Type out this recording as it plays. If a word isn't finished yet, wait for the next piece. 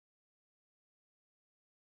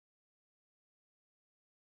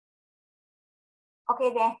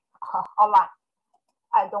Okay, then outline.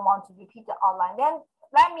 I don't want to repeat the outline. Then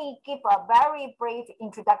let me give a very brief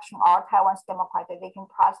introduction of Taiwan's democratization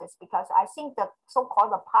process, because I think the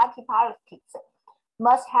so-called party politics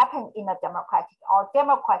must happen in a democratic or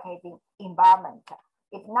democratizing environment.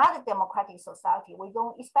 If not a democratic society, we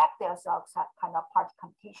don't expect there's a kind of party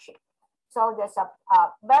competition. So there's a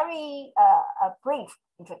very brief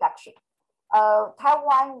introduction.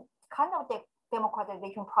 Taiwan kind of the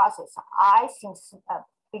democratization process, I think,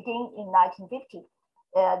 began in 1950.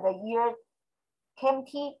 The year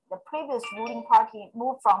KMT, the previous ruling party,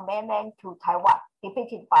 moved from mainland to Taiwan,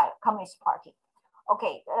 defeated by Communist Party.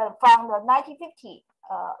 Okay, from the 1950,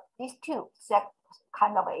 these two set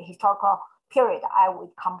kind of a historical period I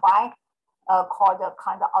would combine, called the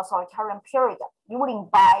kind of authoritarian period, ruling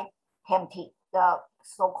by KMT, the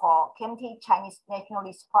so-called KMT, Chinese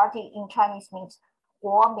Nationalist Party. In Chinese means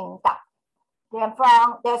Kuomingtang. Then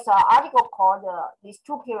there's an article called these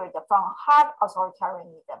two periods, from hard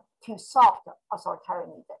authoritarianism to soft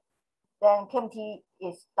authoritarianism. Then KMT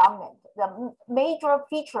is dominant. The major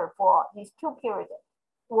feature for these two periods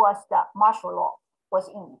was the martial law was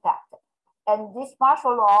in effect. And this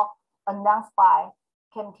martial law announced by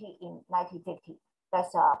KMT in 1950.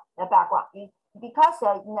 That's the background. Because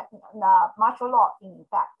the martial law in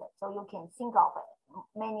effect, so you can think of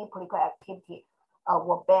many political activity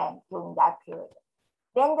were banned during that period.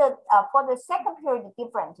 Then for the second period,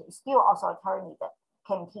 different, still authoritarianism,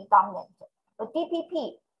 KMT dominant. The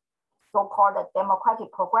DPP, so-called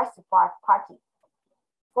Democratic Progressive Party,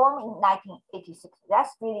 formed in 1986.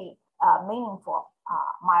 That's really a meaningful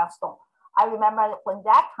milestone. I remember when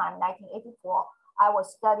that time, 1984, I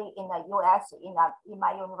was studying in the US in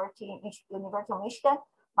my university of Michigan.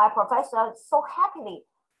 My professor so happily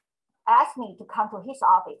asked me to come to his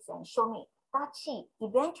office and show me, Dachi,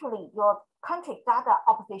 eventually your country got an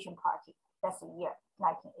opposition party. That's the year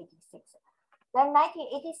 1986. Then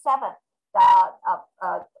 1987,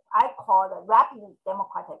 I call the rapid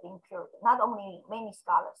democratizing period. Not only many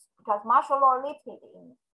scholars, because martial law lifted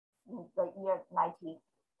in the year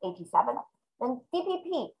 1987. Then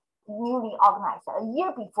DPP newly organized a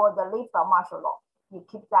year before the lift of martial law. You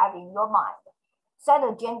keep that in your mind. Set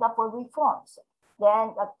agenda for reforms.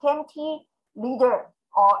 Then the KMT leader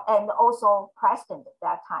and also president at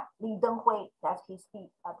that time, Li Denghui, that's his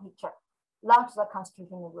picture, launched the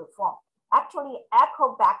constitutional reform. Actually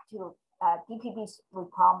echo back to DPP's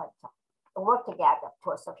requirement to work together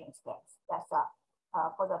to a certain extent. That's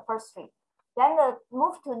for the first three. Then the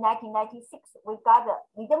move to 1996, we got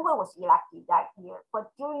Li Denghui was elected that year,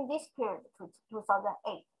 but during this period to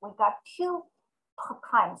 2008, we got two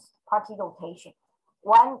times party rotation.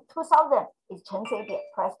 One, 2000 is Chen Shui-bian,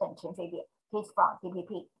 President Chen Shui-bian. He's from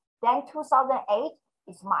DPP. Then 2008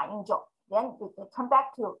 is Ma Ying-jeou. Then we turn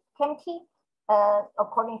back to KMT.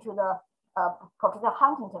 According to the Professor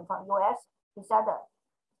Huntington from US, he said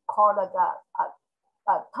called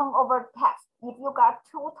the turnover test. If you got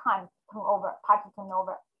two times turnover, party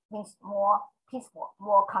turnover, means more peaceful,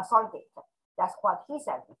 more consolidated. That's what he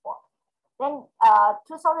said before. Then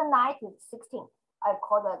 2009 to 16, I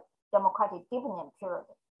call the democratic dividend period,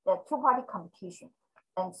 the two-party competition.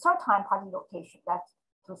 And third time party rotation, that's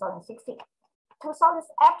 2016.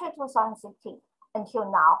 After 2016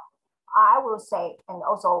 until now, I will say, and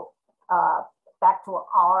also back to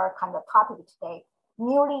our kind of topic today,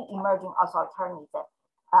 newly emerging authoritarianism.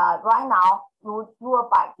 Right now, ruled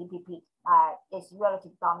by DPP is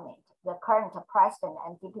relatively dominant. The current president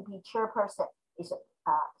and DPP chairperson is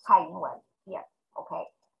Tsai Ing-wen here, okay?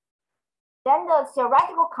 Then the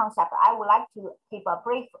theoretical concept, I would like to give a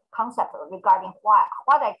brief concept regarding what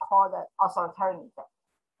I call the authoritarianism.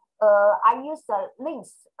 I use the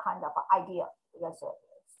links kind of idea. There's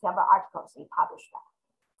several articles we published.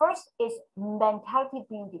 First is mentality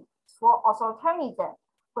building. For authoritarianism,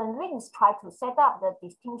 when Links tried to set up the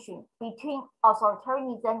distinction between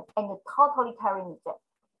authoritarianism and totalitarianism,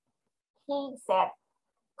 he said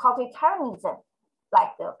totalitarianism,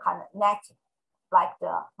 like the kind of Nazi, like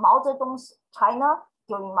the Mao Zedong's China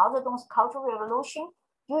during Mao Zedong's Cultural Revolution,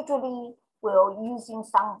 usually will using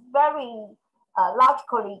some very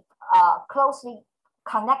logically closely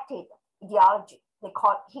connected ideology. He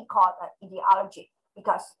called ideology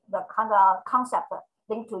because the kind of concept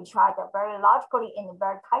linked to each other very logically and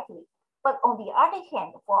very tightly. But on the other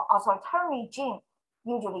hand, for authoritarian regime,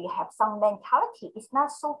 usually have some mentality. It's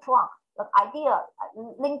not so strong. The idea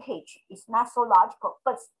linkage is not so logical,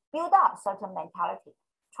 but build up certain mentality.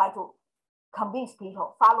 Try to convince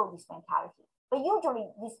people follow this mentality. But usually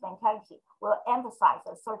this mentality will emphasize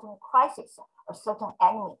a certain crisis, a certain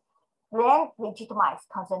enemy, then legitimize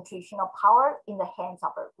concentration of power in the hands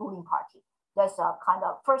of a ruling party. That's a kind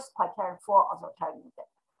of first criterion for authoritarianism.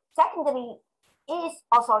 Secondly, is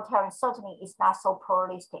authoritarian certainly is not so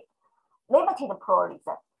pluralistic. Limited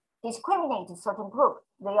pluralism discriminates certain groups.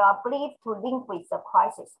 They are believed to link with the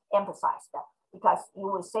crisis emphasized because you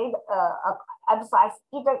will say emphasize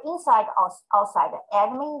either inside or outside the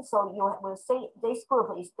enemy. So you will say this group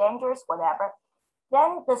is dangerous, whatever.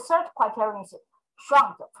 Then the third criterion is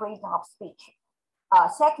shrunk freedom of speech.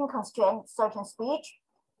 Second constraint certain speech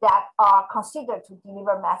that are considered to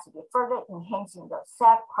deliver messages, further enhancing the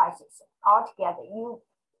sad crisis. Altogether,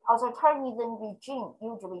 authoritarianism regime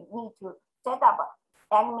usually need to set up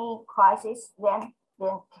an enemy crisis, then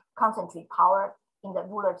concentrate power in the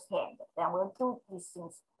ruler's hand. Then we'll do these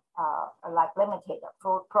things like limited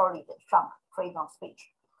pluralism, shrunk freedom of speech.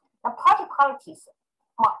 Now, party politics,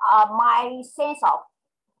 my sense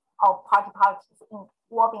of party politics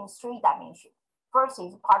involving three dimensions. First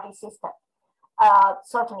is party system.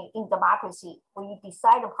 Certainly in democracy, we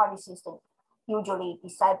decide the party system usually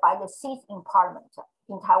decided by the seats in parliament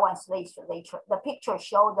in Taiwan's legislature. The picture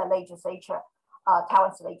shows the legislature,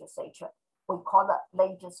 Taiwan's legislature. We call it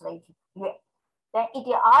legislative yuan. Then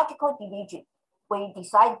ideological division, we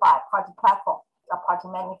decide by party platform, a party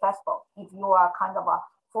manifesto. If you are kind of a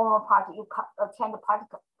former party, you attend the party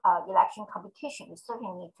election competition, you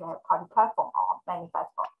certainly need to have party platform or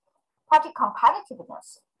manifesto. Party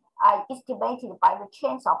competitiveness estimated by the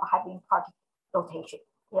chance of having party rotation.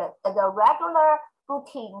 The regular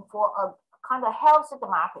routine for a kind of healthy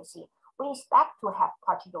democracy, we expect to have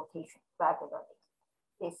party rotation regularly.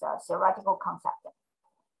 It's a theoretical concept.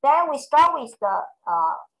 Then we start with the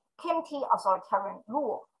KMT authoritarian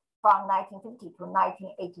rule from 1950 to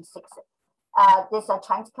 1986. There's a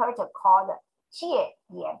Chinese character called 戒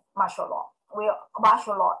严 martial law, where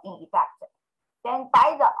martial law in effect. Then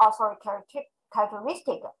by the authoritarian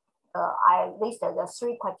characteristic, I listed the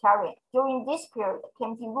three criteria. During this period,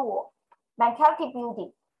 KMT rule, mentality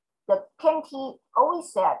building, the KMT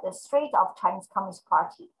always said the threat of Chinese Communist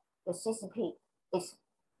Party, the CCP, is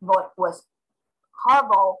what was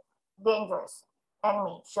horrible, dangerous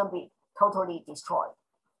enemy should be totally destroyed.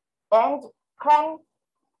 And claim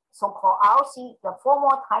so-called ROC, the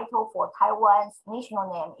formal title for Taiwan's national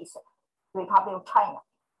name is Republic of China,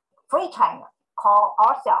 Free China, call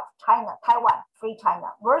ourselves Taiwan, Free China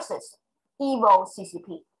versus evil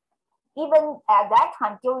CCP. Even at that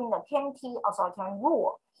time, during the KMT authoritarian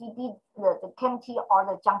rule, he did the KMT or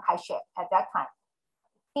the Chiang Kai-shek at that time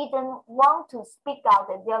didn't want to speak out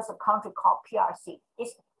that there's a country called PRC.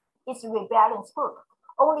 It's a rebellious group.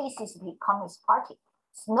 Only CCP, Communist Party.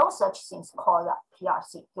 There's no such things called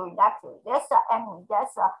PRC during that period. That's the enemy.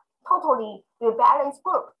 That's a totally rebellious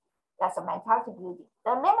group. That's a mentality building.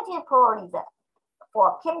 The limited pluralism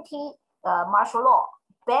for KMT martial law,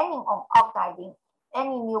 banning on organizing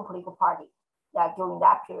any new political party during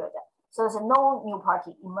that period. So there's no new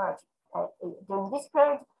party emerged during this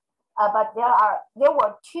period. But there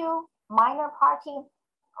were two minor parties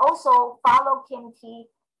also follow KMT,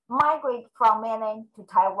 migrate from mainland to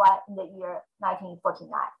Taiwan in the year 1949.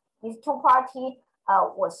 These two parties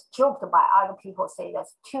was joked by other people, say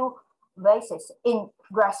that's two races in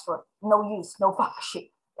restaurant, no use, no function.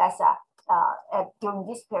 That's during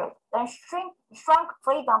this period. Then shrunk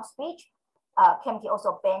freedom of speech. KMT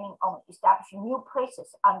also banning on establishing new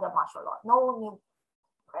places under martial law. No new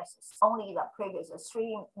presses, only the previous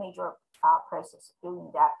three major presses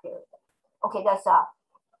during that period. Okay, that's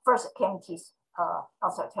first KMT's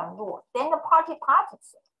authoritarian rule. Then the party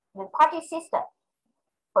politics, the party system,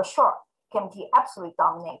 for sure, KMT absolutely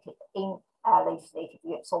dominated in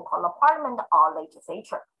legislative, so-called parliament or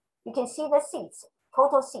legislature. You can see the seats,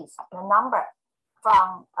 total seats, the number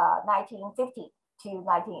from 1950 to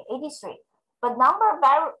 1983. But number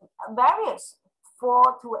varies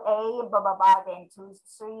 4 to 8, blah, blah, blah, then to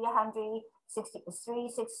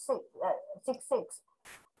 366,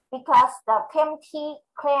 because the KMT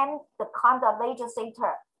claimed the kind of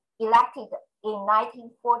legislator elected in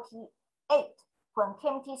 1948 when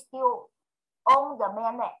KMT still owned the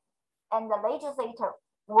mainland, and the legislator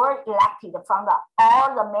were elected from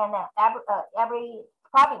all the mainland, every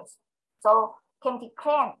province. So KMT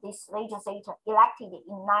claimed this legislator elected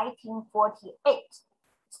in 1948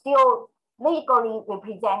 still legally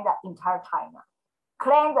represent the entire China,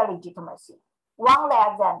 claim the legitimacy, won't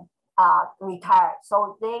let them retire.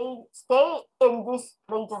 So they stay in this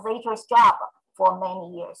legislature's job for many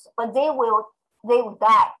years, but they will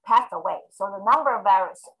die, pass away. So the number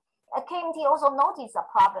varies. KMT also noticed a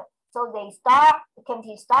problem. So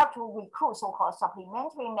KMT start to recruit so-called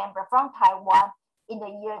supplementary member from Taiwan in the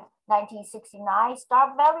year 1969,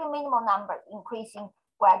 start very minimal number, increasing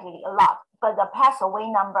gradually a lot. But the pass away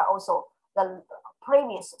number also the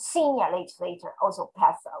previous senior legislator also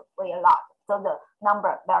passed away a lot. So the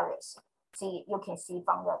number varies. See, you can see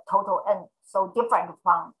from the total and so different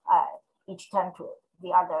from each term to the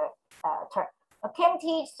other term.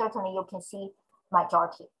 KMT, certainly you can see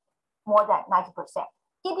majority, more than 90%.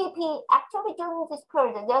 DPP, actually during this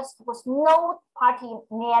period, there was no party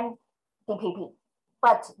named DPP,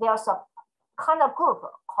 but there's a kind of group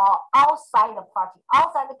called outside the party,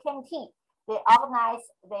 outside the KMT. They organize,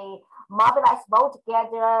 they mobilize, vote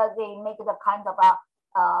together, they make the kind of a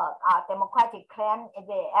democratic claim,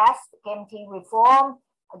 they ask KMT reform,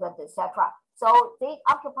 etc. So they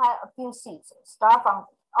occupy a few seats, start from,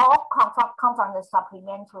 all come from the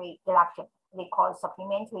supplementary election. They call it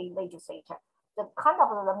supplementary legislature. The kind of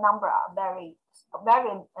the number are very,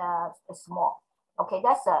 very small. Okay,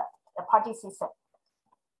 that's the party system.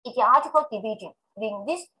 Ideological division. In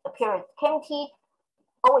this period, KMT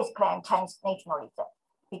always claimed Chinese nationalism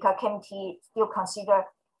because KMT still consider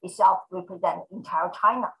itself represent entire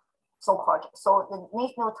China, so-called. So the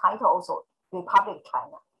national title also Republic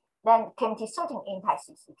China. Then KMT certainly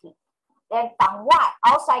anti-CCP. Then Dangwai,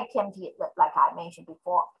 outside KMT, like I mentioned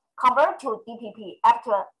before, convert to DPP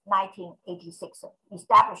after 1986,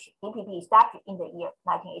 DPP established in the year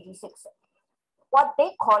 1986. What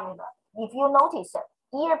they call it, if you notice,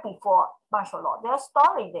 year before martial law, there's a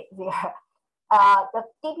story there. The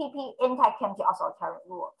DPP anti-KMT authoritarian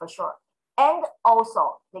rule for sure. And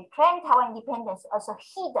also, they claim Taiwan independence as a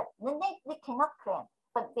hidden. They cannot claim,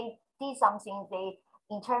 but they did something, they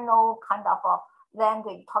internal kind of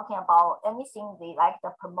language talking about anything they like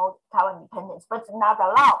to promote Taiwan independence, but it's not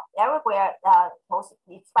allowed everywhere,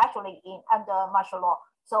 especially under martial law.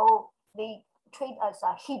 So they treat as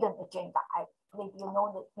a hidden agenda. I believe you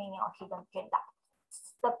know the meaning of hidden agenda.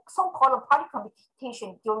 The so-called party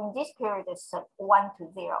competition during this period is 1-0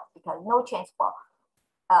 because no chance for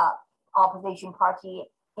opposition party,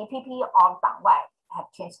 DPP or Dangwai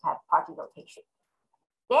have chance to have party rotation.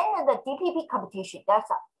 Then the DPP competition, that's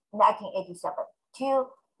 1987 to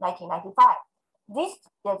 1995. This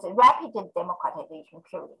is a rapid democratization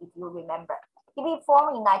period, if you remember. DPP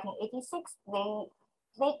formed in 1986,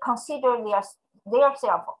 they consider their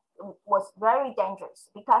self was very dangerous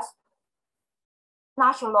because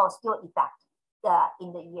national law is still effect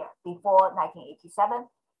in the year before 1987.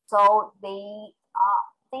 So they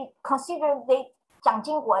consider Jiang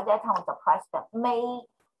Jingguo at that time was the president, may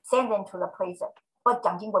send them to the prison, but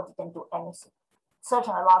Jiang Jingguo didn't do anything.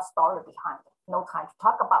 Certainly a lot of story behind it. No time to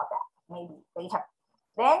talk about that, maybe later.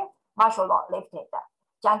 Then martial law lifted.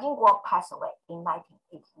 Jiang Jingguo passed away in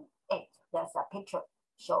 1988. There's a picture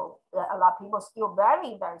show a lot of people still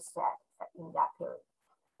very, very sad in that period.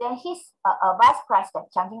 Then his vice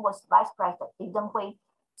president, Jiang Jingguo's vice president, Li Denghui,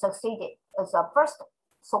 succeeded as the first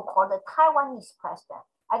so-called Taiwanese president.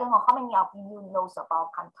 I don't know how many of you knows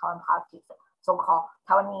about Taiwan parties, so-called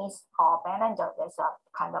Taiwanese or Bananger. There's a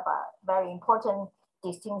kind of a very important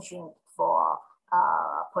distinction for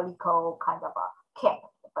political kind of a camp,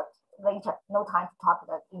 but later, no time to talk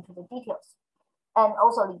into the details. And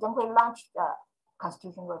also, Li Denghui launched the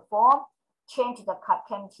constitution reform, changed the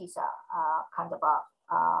KMT's kind of a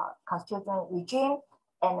constitutional regime,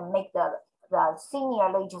 and make the senior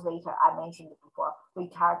legislator I mentioned before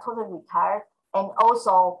totally retired, and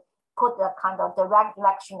also put the kind of direct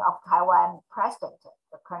election of Taiwan president,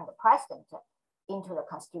 the current president, into the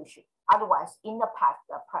constitution. Otherwise, in the past,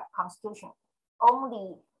 the constitution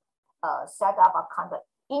only set up a kind of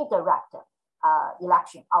indirect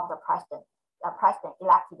election of the president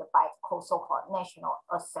elected by so-called National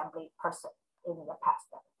Assembly person in the past.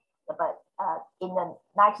 But in the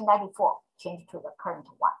 1994, changed to the current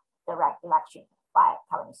one, direct election by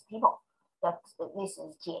Taiwanese people. This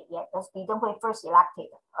is Jie Yan. That's Li Denghui first elected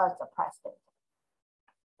as the president.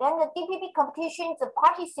 Then the DPP competition, the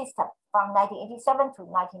party system from 1987 to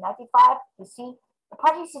 1995. You see the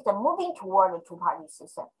party system moving toward the two-party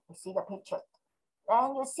system. You see the picture.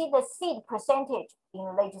 Then you see the seat percentage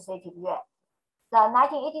in legislative year. The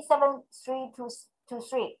 1987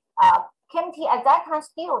 3-3. KMT at that time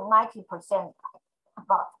still 90%,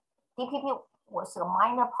 but DPP was a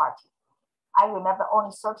minor party. I remember only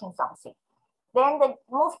 13 something. Then they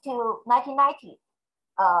moved to 1990.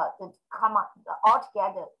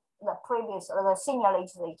 Altogether, the previous the senior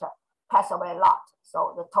legislator passed away a lot,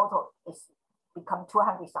 so the total is become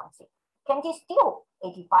 200 something. KMT still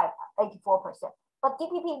 84%, but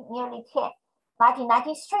DPP nearly 10.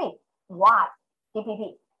 1993, why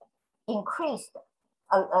DPP increased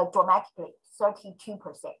dramatically,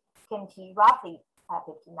 32%. KMT roughly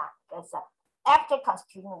 59%. That's after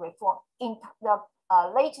constitutional reform in the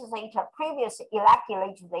legislator, previous elected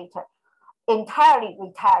legislator entirely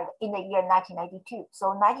retired in the year 1992.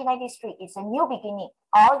 So 1993 is a new beginning.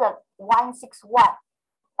 All the 161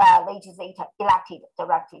 legislator elected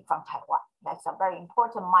directly from Taiwan. That's a very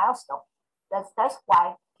important milestone. That's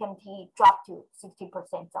why KMT dropped to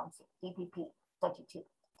 60% something, DPP 32.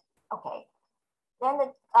 Okay. Then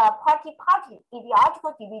the party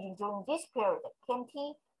ideological division during this period,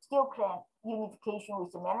 KMT still claimed unification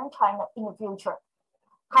with mainland China in the future.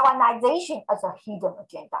 Taiwanization as a hidden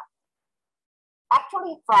agenda.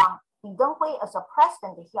 Actually, from Li Denghui as a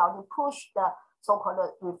president, he already pushed the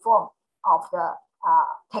so-called reform of the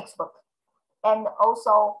textbook. And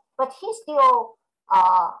also, but he still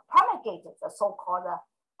promulgated the so-called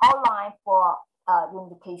outline for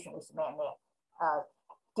unification with mainland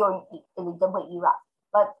during the Li Denghui era.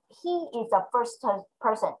 But he is the first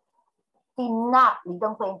person Li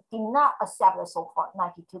Denghui did not accept the so-called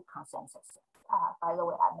 92 consensus. By the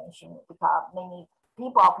way, I mentioned it because many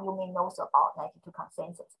people of you may know about 92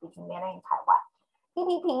 consensus between mainland and Taiwan.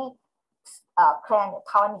 DPP claimed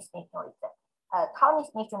Taiwanese nationalism.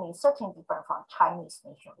 Taiwanese nationalism is certainly different from Chinese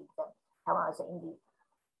nationalism. Taiwan is indeed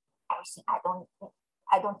everything.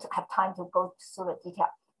 I don't have time to go through the detail.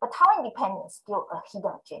 But Taiwan independence is still a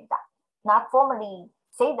hidden agenda. Not formally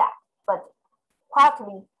say that, but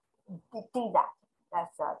quietly did that.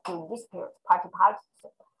 That's during this period, party politics.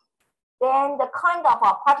 Then the kind of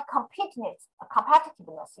party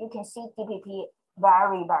competitiveness, you can see DPP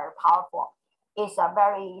very, very powerful. It's a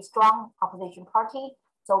very strong opposition party,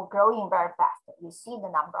 so growing very fast. You see the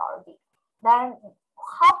number already. Then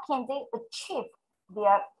how can they achieve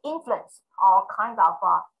their influence or kind of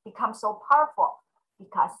become so powerful?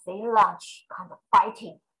 Because they launch kind of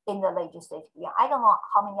fighting in the legislative. I don't know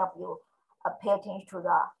how many of you pay attention to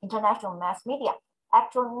the international mass media.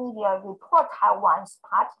 Actual media report Taiwan's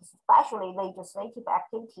parties, especially legislative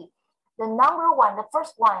activity. The number one, the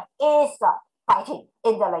first one is fighting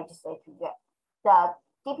in the legislative. The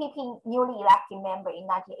DPP newly elected member in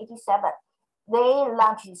 1987, they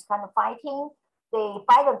launched this kind of fighting. They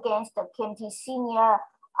fight against the KMT senior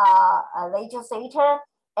legislator,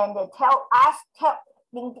 and they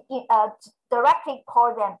directly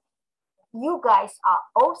call them, you guys are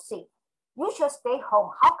OC. You should stay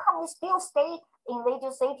home. How come you still stay in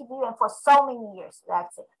legislative union for so many years?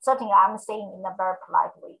 That's it. Certainly, I'm saying in a very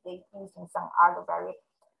polite way. They using some other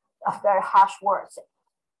very harsh words.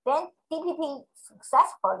 Then DPP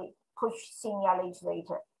successfully pushed senior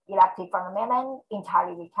legislator elected from the mainland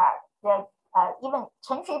entirely retired. Then even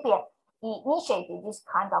Chen Shui-bian initiated this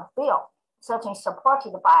kind of bill, certainly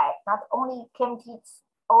supported by not only KMT,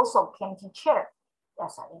 also KMT chair,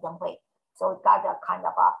 that's Li Denghui. So it got a kind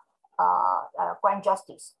of a grand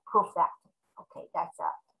justice proof that. Okay, that's a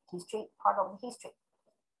history, part of the history.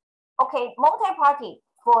 Okay, multi-party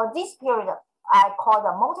for this period, I call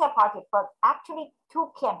the multi-party, but actually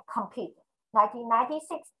two can compete.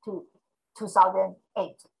 1996 to 2008,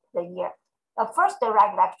 the year. The first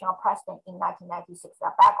direct election of president in 1996,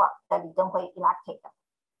 the background that Li Denghui elected.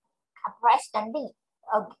 President Li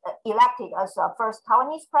elected as the first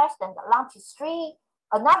Taiwanese president, launched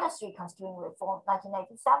another three constitutional reform,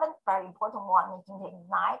 1997, very important one,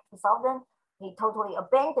 1989, 2000. He totally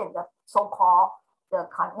abandoned the so-called the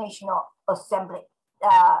National Assembly,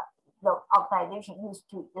 the organization used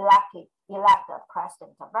to elect a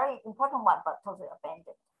president. A very important one, but totally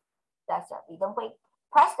abandoned. That's Li Denghui.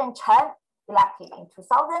 President Chen elected in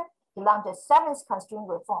 2000. He launched the seventh constitutional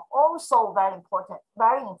reform, also very important,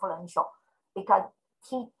 very influential, because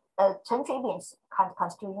Chen Shui-bian's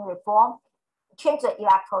constitutional reform changed the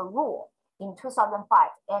electoral rule in 2005,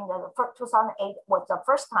 and 2008 was the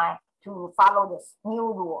first time to follow this new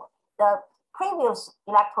rule. The previous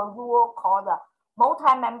electoral rule called the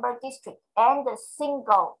multi-member district and the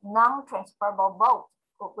single non-transferable vote,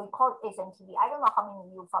 we call it SNTV. I don't know how many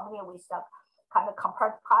of you are familiar with the kind of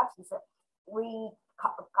compared parties. We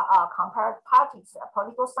compared parties,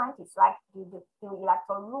 political scientists like the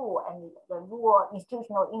electoral rule and the rule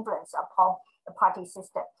institutional influence upon the party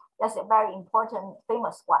system. That's a very important,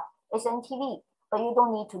 famous one. SNTV, but you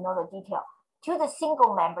don't need to know the detail. To the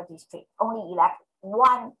single member district, only elect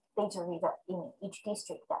one legislator in each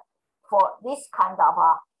district. For this kind of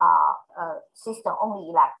system, only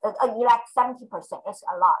elect 70%. It's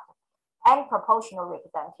a lot. And proportional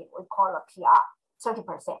representative, we call a PR,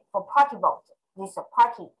 30%. For party vote, this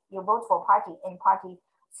party, you vote for party and party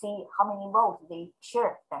see how many votes they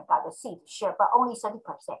share and got the seat share, but only 30%.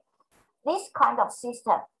 This kind of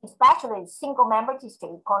system, especially single member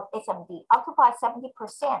district called SMD, occupies 70%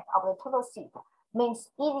 of the total seat,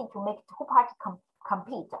 means easy to make two parties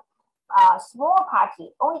compete. Small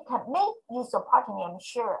party only may use the party name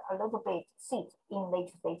share a little bit seat in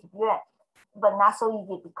legislative yuan. but not so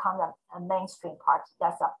easy to become a mainstream party.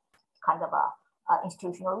 That's a kind of a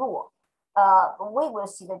institutional rule. We will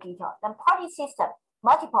see the detail. Then party system,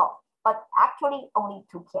 multiple, but actually only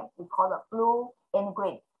two camps. We call it blue and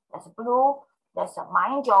green. That's blue, that's a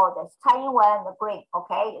Manzhou, that's Taiwan, the green.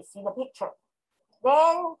 Okay, you see the picture.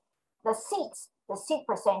 Then the seats, the seat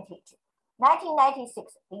percentage.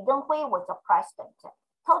 1996, Li Denghui was the president.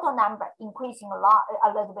 Total number increasing a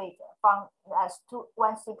little bit from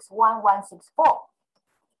 161, 164.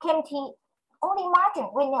 KMT only margin,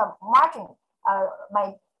 winning a margin,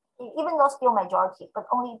 even though still majority, but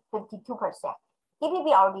only 52%.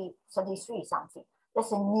 DPP already 33 something.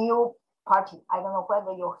 That's a new party. I don't know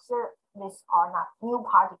whether you hear this or not. New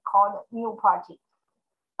party called New Party.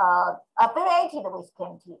 Affiliated with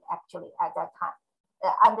KMT actually at that time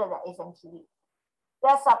under the SNTV.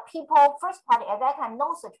 There's a People First Party at that time,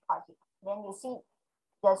 no such party. Then you see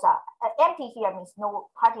there's a empty here means no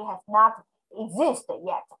party has not existed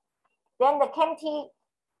yet. Then the KMT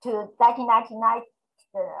to 1999,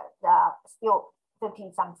 still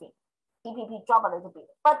 50 something. DPP dropped a little bit,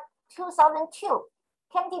 but 2002,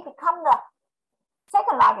 KMT become the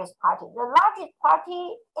second largest party. The largest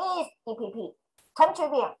party is DPP. Chen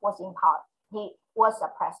Shui-bian was in power. He was the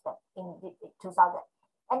president in 2000.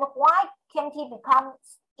 And why KMT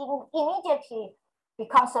immediately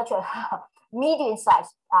become such a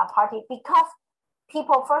medium-sized party? Because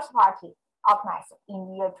People First Party organized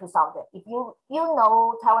in year 2000. If you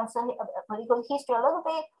know Taiwan's political history a little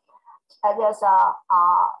bit, there's a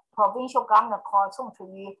provincial governor called Song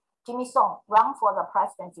Chu-yu, Jimmy Song, ran for the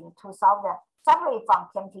presidency in 2000, separate from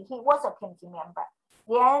KMT. He was a KMT member.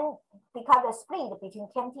 Then, because the split between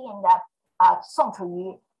KMT and Song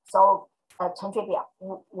Chu-yu, so Chen Shui-bian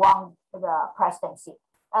won the presidency.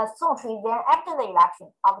 Song Chu-yu then, after the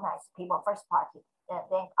election, organized People First Party,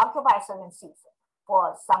 then occupied certain seats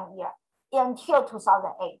for some years until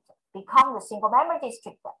 2008, become the single member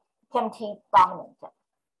district, KMT dominant.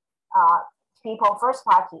 People First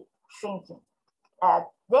Party shrinking.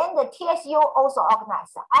 Then the TSU also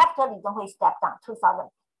organized after Li Denghui stepped down 2000.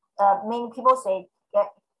 Many people say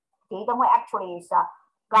that Li Denghui actually is a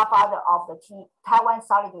godfather of the Taiwan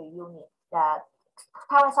Solidarity Union. The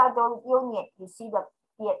Taiwan Solidarity Union, you see the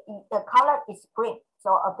color is green,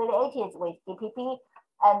 so affiliated with DPP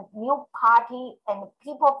and New Party and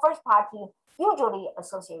People First Party usually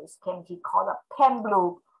associated with KMT called a Pan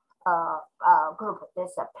Blue group.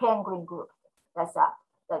 There's a Pan Green group. That's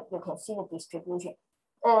you can see the distribution.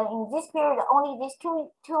 In this period, only these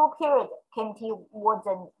two periods, KMT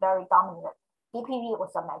wasn't very dominant. DPP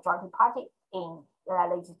was a majority party in the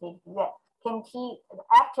legislative year. KMT,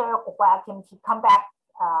 after a while, KMT come back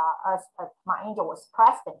as Ma Ying-jeou was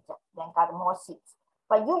president, then got more seats.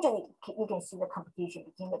 But usually, you can see the competition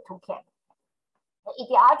between the two camps. The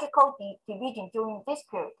ideological division during this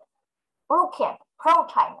period, blue camp,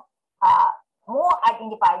 pro-China, more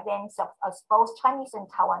identify themselves as both Chinese and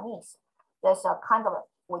Taiwanese. There's a kind of,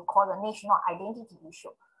 we call the national identity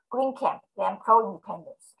issue. Green camp, then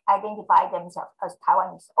pro-independence, identify themselves as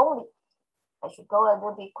Taiwanese only. I should go a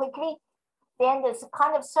little bit quickly. Then this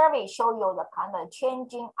kind of survey show you the kind of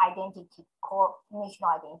changing identity called national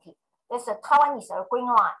identity. There's a Taiwanese, a green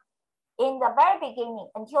line. In the very beginning,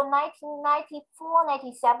 until 1994,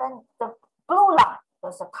 97, the blue line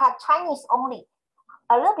was a Chinese only,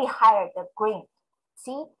 a little bit higher the green.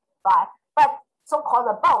 See, but so-called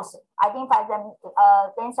the both identify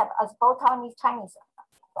themselves as both Taiwanese Chinese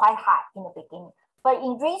quite high in the beginning. But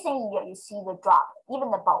in recent years, you see the drop,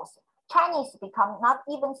 even the both. Chinese become not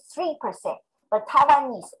even 3%, but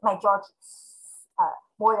Taiwanese majority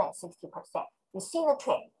more than 60%. You see the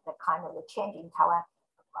trend, the kind of the change in Taiwan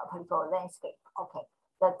political landscape. Okay,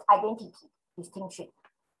 the identity distinction.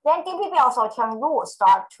 Then DPP authoritarian rule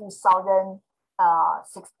start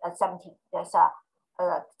 2017. There's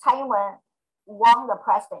Taiwan won the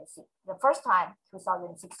presidency the first time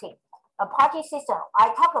 2016. A party system.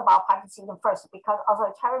 I talk about party system first because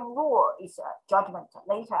authoritarian rule is a judgment.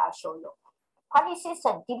 Later I'll show you. Party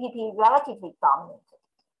system, DPP relatively dominant.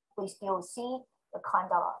 We still see the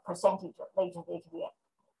kind of percentage of legislative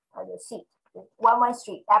the seat.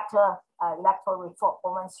 113 after electoral reform,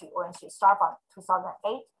 113 start from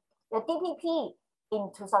 2008. The DPP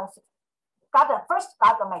in 2006 got the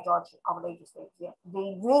majority of legislative.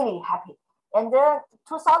 They really happy. And then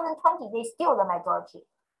 2020, they still the majority.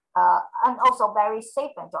 And also very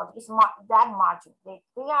safe majority. It's that margin. They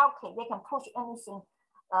are okay. They can push anything,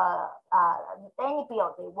 any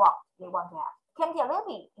bill they want to have. Can be a little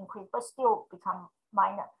bit increased, but still become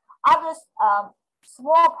minor. Others,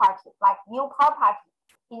 small parties like New Power Party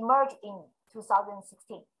emerged in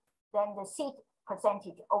 2016. Then the seat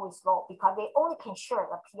percentage always low because they only can share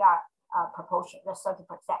the PR proportion, the 30%.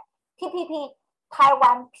 TPP,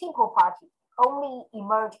 Taiwan People Party, only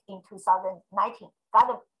emerged in 2019, got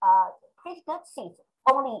a pretty good seat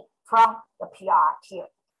only from the PR tier.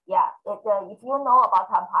 Yeah, if you know about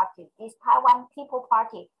Taiwan Party, this Taiwan People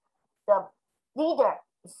Party, the leader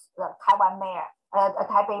is the Taiwan mayor,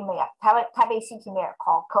 Taipei mayor, Taipei City mayor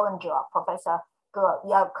called Kuomingtang, Professor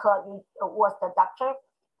Ge. Was the doctor.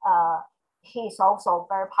 He is also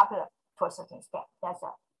very popular to a certain extent. That's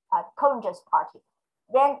a Kuomingtang's party.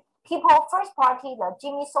 Then People First Party, the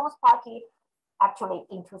Jimmy Song's party, actually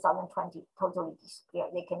in 2020 totally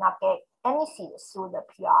disappeared. They cannot get any seats through the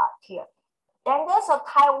PR tier. Then there's a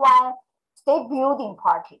Taiwan State Building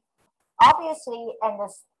Party. Obviously, and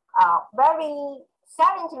this very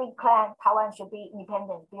silently claimed Taiwan should be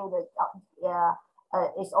independent, build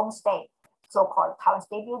its own state, so-called Taiwan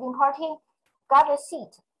State Building Party, got a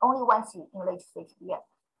seat, only one seat in legislative year.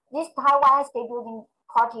 This Taiwan State Building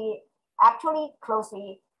Party actually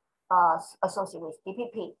closely associated with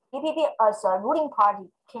DPP. DPP as a ruling party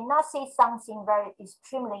cannot say something very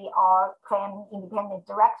extremely or claim independence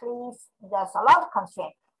directly. There's a lot of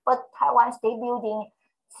constraint. But Taiwan State Building,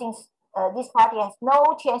 since this party has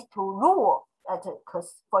no chance to rule to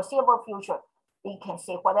foreseeable future, they can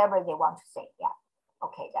say whatever they want to say. Yeah,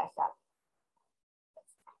 okay, that's that.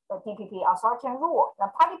 The DPP authoritarian rule. The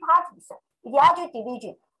parties, ideology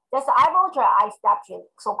division. There's I voter I established,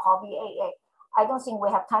 so-called VAA. I don't think we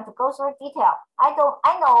have time to go through detail. I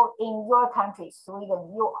know in your country,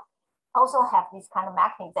 Sweden, you also have this kind of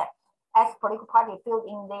mechanism as political party filled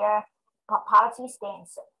in their policy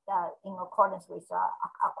stance in accordance with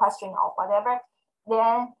a question or whatever,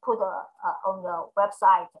 then put on the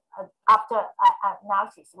website after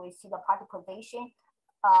analysis, we see the party position.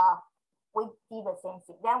 We did the same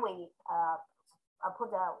thing. Then we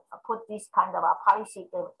put this kind of a policy,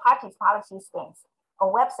 party's policy stance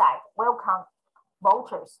on website. Welcome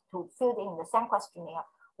voters to fill in the same questionnaire.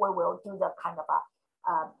 We will do the kind of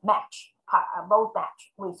a match, vote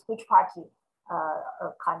match with which party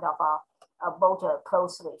kind of a voter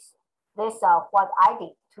close with. This what I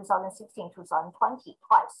did 2016, 2020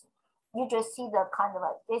 twice. You just see the kind of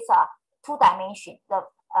this two dimension. The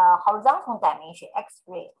horizontal dimension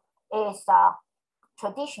X-ray is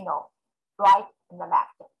traditional right and the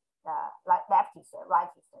left. Left is right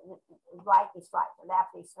is right,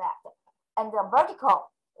 left is left. And the vertical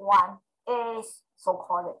one is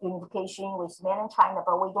so-called unification with mainland China,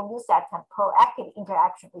 but we don't use that term. Proactive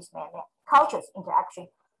interaction with mainland, cultures interaction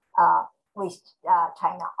with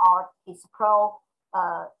China, or it's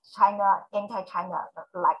pro-China, anti-China,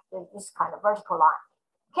 like this kind of vertical line.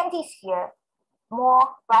 Candidates here,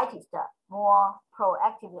 more right is the more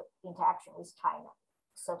proactive interaction with China.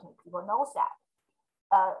 Certain people knows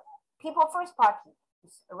that. People First Party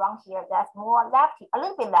is around here. That's more lefty, a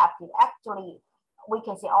little bit lefty. Actually, we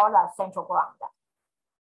can see all the central ground.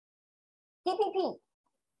 DPP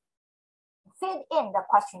filled in the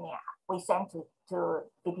questionnaire we sent to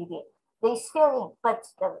DPP. They filled in, but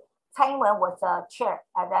Taiwan was a chair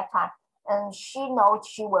at that time, and she knows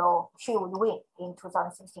she would win in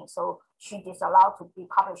 2016. So she disallowed to be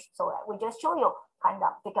published. So we just show you kind of,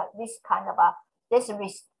 because this kind of this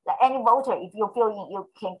risk. Any voter, if you fill in, you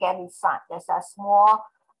can get it signed. There's a small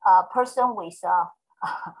person with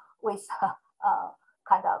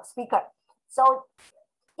kind of speaker. So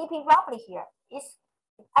DP roughly here is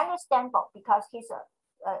understandable because he's a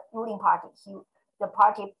ruling party. The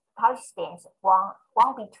party stance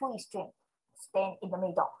won't be too extreme, stand in the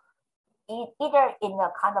middle. Either in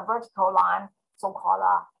the kind of vertical line, so-called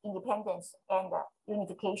independence and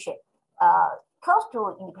unification, close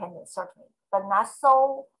to independence certainly, but not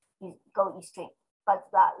so go extreme. But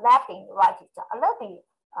the left and right is a little bit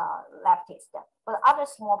leftist. But other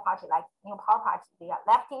small parties like New Power Party, they are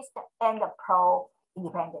leftist and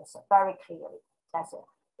pro-independence very clearly. That's it.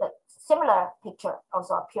 The similar picture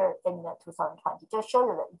also appeared in the 2020, just show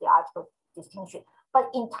you the ideological distinction.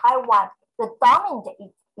 But in Taiwan, the dominant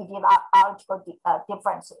ideological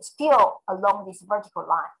difference is still along this vertical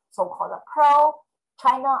line, so-called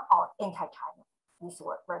pro-China or anti-China. This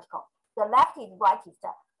word vertical. The left is right is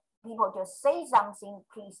that people just say something,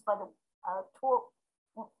 please, but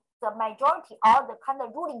the majority or the kind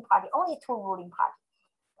of ruling party, only two ruling parties,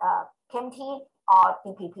 KMT or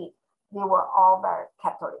DPP, they were all very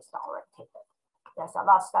capitalist oriented. There's a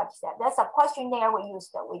lot of studies there. There's a questionnaire we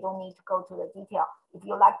used that we don't need to go to the detail. If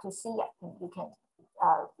you like to see it, you can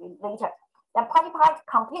read later. Then party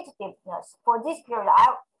competitiveness for this period,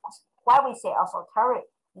 why we say authoritarian,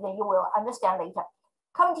 then you will understand later.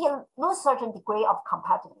 Committee lose certain degree of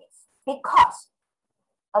competitiveness because,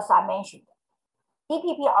 as I mentioned,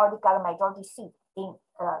 DPP already got a majority seat in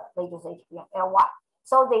legislative in LY.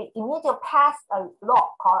 So they immediately passed a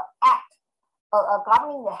law called Act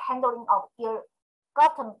governing the handling of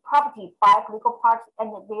ill-gotten property by political parties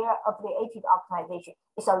and their affiliated organization.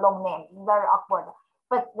 It's a long name, very awkward.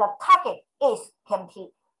 But the target is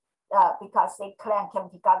KMT because they claim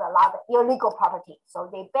KMT got a lot of illegal property. So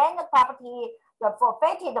they banned the property, they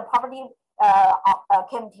forfeited the property of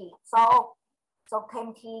KMT. So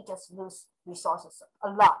KMT just lose resources a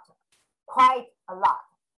lot, quite a lot,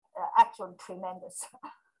 actually tremendous.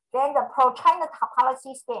 Then the pro-China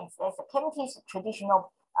policy stance as KMT's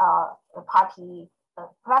traditional party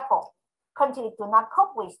platform currently do not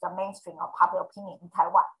cope with the mainstream of public opinion in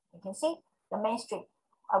Taiwan. You can see the mainstream.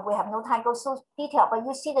 We have no time to go through detail, but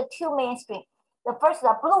you see the two mainstream. The first,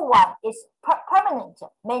 the blue one, is permanent,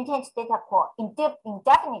 maintains data quo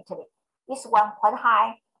indefinitely. This one quite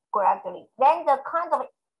high gradually. Then the kind of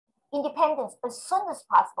independence as soon as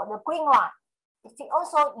possible, the green line, it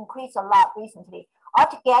also increased a lot recently.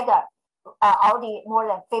 Altogether, already more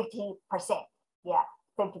than 50%. Yeah,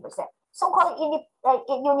 50%. So-called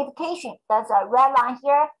unification, there's a red line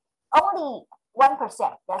here, only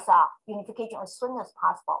 1%. That's a unification as soon as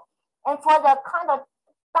possible. And for the kind of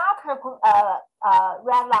darker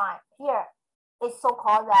red line here, is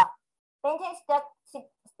so-called maintains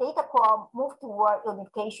data quo, move toward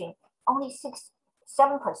unification, only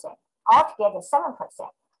 7%. Altogether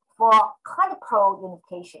 7% for kind of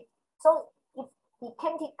pro-unification. So if the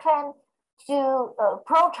KMT claim to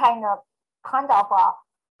pro-China kind of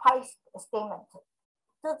policy statement,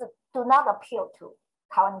 do not appeal to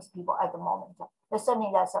Taiwanese people at the moment.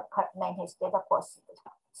 Certainly there's a maintains data quo,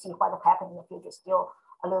 see what will happen in the future, still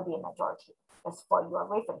a little bit majority. That's for your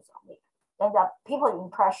reference only. Then the people's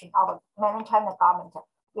impression of mainland China government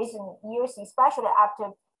recent years, especially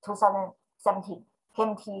after 2017,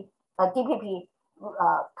 KMT, DPP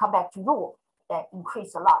come back to rule, that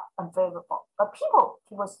increased a lot, unfavorable. But people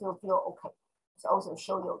still feel okay. So also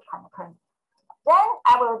show you kind of current. Then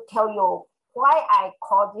I will tell you why I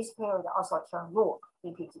call this period authoritarian rule,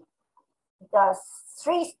 DPP. The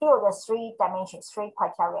three dimensions, three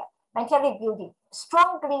criteria. Mentality building,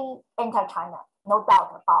 strongly anti-China, no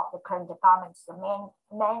doubt about the current government's main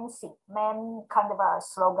kind of a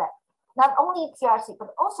slogan. Not only PRC,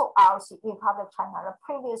 but also ROC, Republic of China, the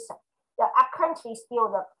previous, currently still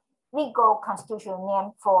the legal constitutional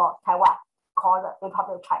name for Taiwan, called the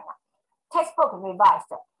Republic of China. Textbook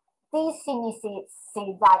revised.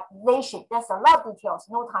 Desinitization, there's a lot of details,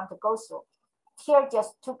 no time to go through. Here,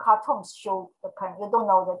 just two cartoons show the current, you don't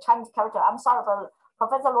know the Chinese character. I'm sorry, but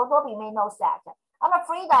Professor Luo Duobi may know that. I'm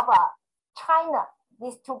afraid of China,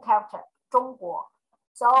 these two characters, 中国.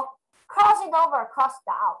 So cross it over, cross it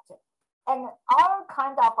out. And our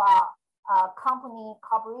kind of company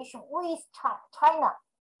cooperation with China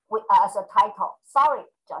as a title, sorry,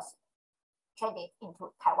 just change it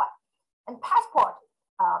into Taiwan. And passport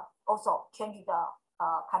also changed the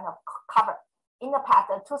kind of cover. In the past,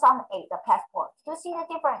 2008, the passport, you see the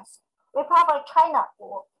difference. Republic of China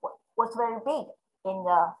was very big in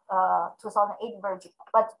the 2008 version,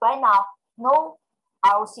 but right now, no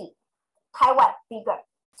ROC. Taiwan bigger.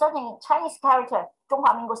 Certainly Chinese character, 中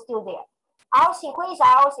华民国 still there. ROC, where is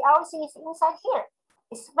ROC? ROC is inside here.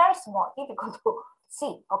 It's very small, difficult to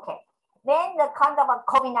see. Okay. Then the kind of a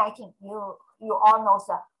COVID-19, you all know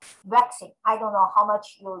the vaccine. I don't know how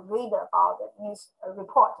much you read about the news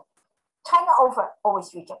report. China offer,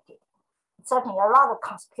 always rejected. Certainly a lot of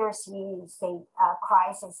conspiracy, say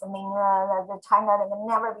crisis, I mean, the China will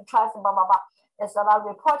never be trusted, blah, blah, blah. There's a lot of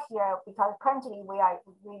report here because currently we are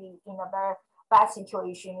really in a very bad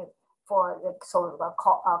situation for the sort of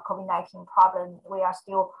COVID-19 problem. We are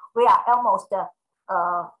almost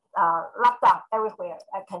locked down everywhere.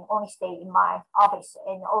 I can only stay in my office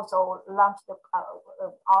and also launch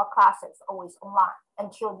our classes always online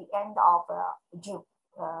until the end of June.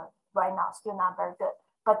 Right now, still not very good,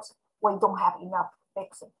 but we don't have enough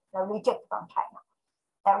vaccine. Reject from China.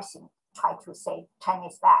 Everything try to say China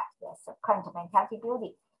is bad. That's the current mentality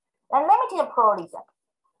building. And limited pluralism.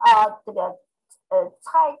 The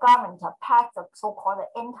Thai government passed the so-called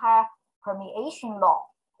anti-permeation law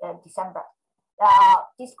in December.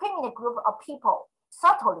 Discriminate group of people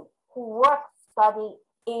subtly who work, study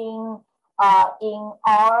in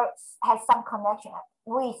or has some connection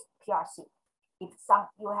with PRC. If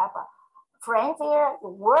you have a friend there, you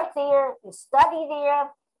work there, you study there,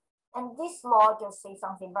 and this law just say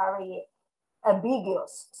something very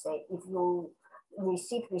ambiguous. Say if you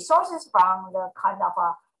receive resources from the kind of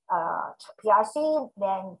PRC,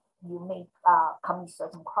 then you may commit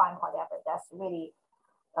certain crime, whatever. That's really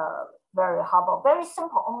very horrible. Very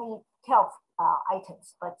simple, only 12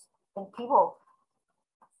 items, but when people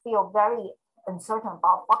feel very uncertain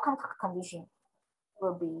about what kind of condition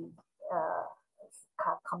will be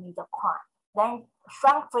commit a crime, then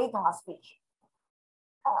strong freedom of speech.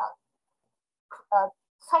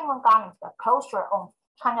 Taiwan government closure on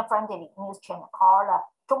China-friendly news channel called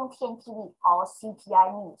中天 TV or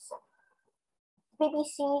CTI News.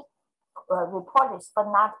 BBC reported, but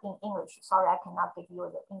not in English. Sorry, I cannot give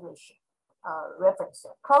you the English reference.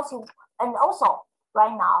 Closely, and also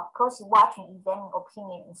right now, closely watching examining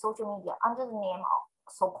opinion in social media under the name of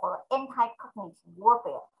so-called anti-cognitive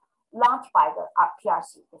warfare launched by the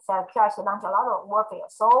PRC. So PRC launched a lot of warfare,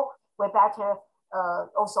 so we better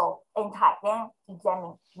also then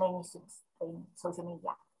examine many things in social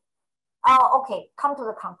media. Okay, come to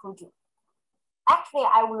the conclusion. Actually,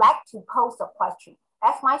 I would like to pose a question,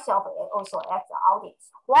 ask myself and also ask the audience.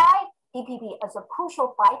 Why DPP as a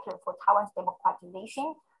crucial fighter for Taiwan's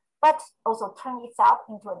democratization, but also turned itself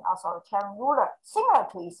into an authoritarian ruler, similar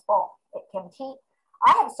to its fall at KMT?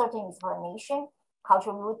 I have certain explanation,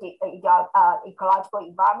 cultural root, ecological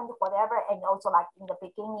environment, whatever, and also like in the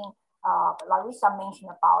beginning, Larissa mentioned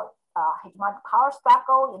about hegemonic power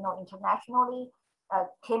struggle, internationally.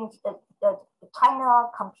 China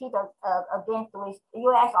competed against with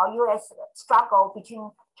US or US struggle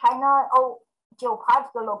between China or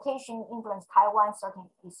geopolitical location influence Taiwan. Certain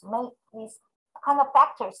these kind of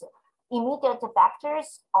factors, immediate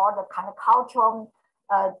factors, or the kind of cultural,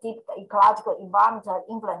 deep ecological environmental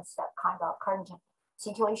influence that kind of current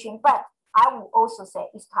situation. But I would also say,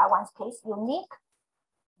 is Taiwan's case unique?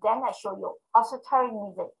 Then I show you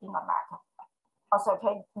authoritarianism in America.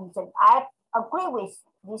 Authoritarianism. I agree with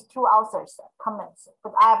these two authors' comments,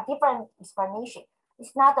 but I have different explanation.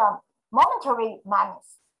 It's not a momentary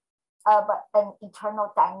madness, but an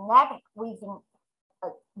eternal dynamic within a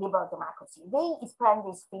liberal democracy. They explain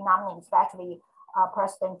this phenomenon, especially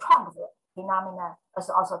President Trump's phenomenon as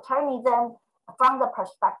authoritarianism from the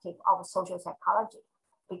perspective of social psychology,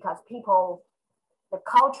 because people, the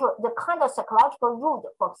kind of psychological root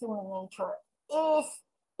for human nature is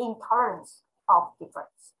intolerance of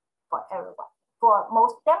difference for everyone. For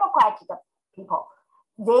most democratic people,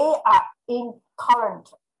 they are intolerant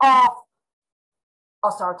of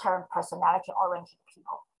authoritarian personality-oriented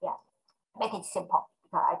people. Yeah, make it simple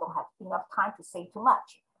because I don't have enough time to say too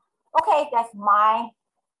much. Okay, that's my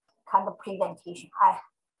kind of presentation. I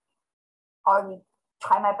already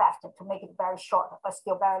try my best to make it very short, but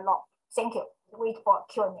still very long. Thank you. Wait for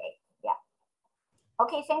Q&A. Yeah.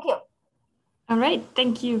 Okay, thank you. All right,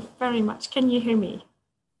 thank you very much. Can you hear me?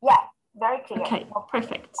 Yeah, very clear. Okay,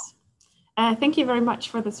 perfect. Thank you very much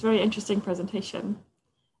for this very interesting presentation.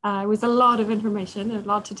 With a lot of information, a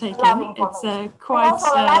lot to take in. It's quite. And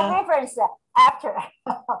also a lot of reference after.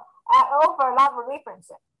 Over a lot of reference.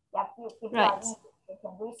 Yeah, if right. You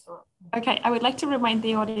can read through. Okay, I would like to remind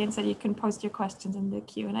the audience that you can post your questions in the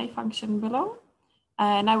Q&A function below.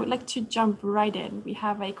 And I would like to jump right in. We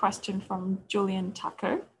have a question from Julian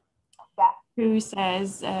Tucker, who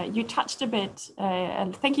says, you touched a bit,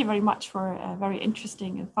 and thank you very much for a very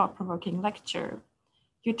interesting and thought-provoking lecture.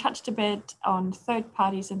 You touched a bit on third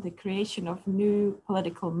parties and the creation of new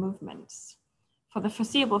political movements. For the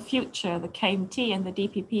foreseeable future, the KMT and the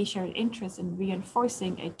DPP share an interest in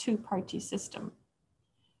reinforcing a two-party system.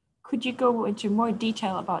 Could you go into more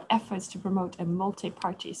detail about efforts to promote a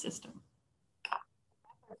multi-party system?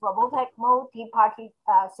 For multi-party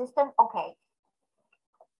system, okay.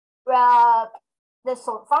 From the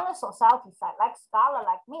society side, like scholar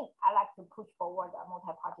like me, I like to push forward a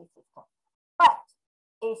multi-party system, but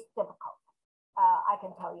it's difficult. I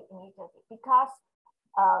can tell you immediately, because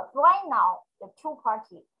right now the two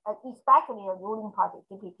party, especially the ruling party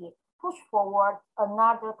DPP, push forward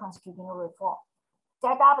another constitutional reform.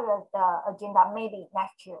 Set up the agenda maybe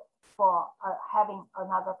next year for having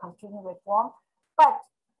another constitutional reform, but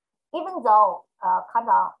even though kind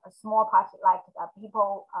of a small party like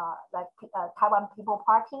people like Taiwan People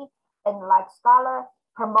Party and like Scholar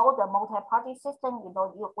promote the multi-party system,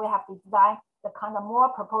 we have to design the kind of more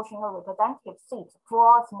proportional representative seats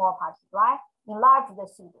for small parties, right? Enlarge the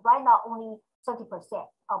seat. Right now, only 30%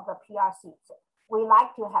 of the PR seats. We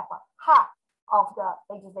like to have half of the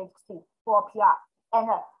legislative seats for PR and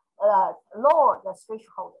lower the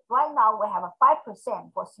threshold. Right now, we have a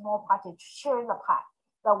 5% for small parties to share the pie.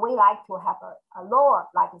 But we like to have a lower,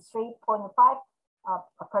 like 3.5%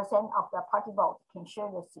 of the party vote can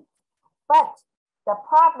share the seat. But the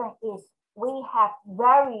problem is we have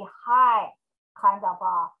very high kind of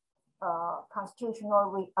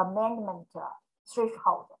constitutional amendment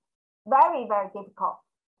threshold. Very, very difficult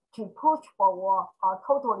to push forward or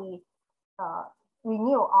totally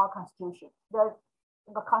renew our constitution. The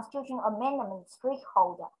constitution amendment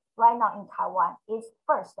threshold right now in Taiwan is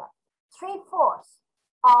first, 3/4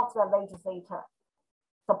 of the legislature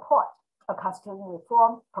support a constitution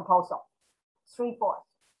reform proposal. 3/4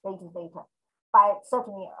 legislator, by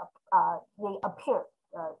certainly they appear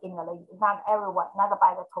in the not everyone, not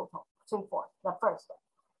by the total 3/4, the first.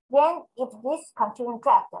 Then if this constitution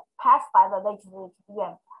draft passed by the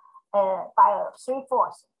legislature by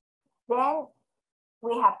 3/4, then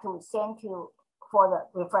we have to send for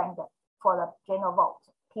the referendum, for the general vote.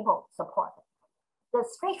 People support it. The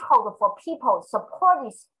threshold for people support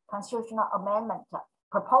this constitutional amendment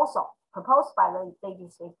proposal proposed by the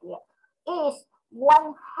legislature is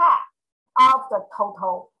 1/2 of the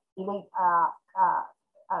total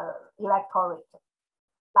electorate.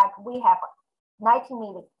 Like we have 90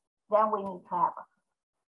 million, then we need to have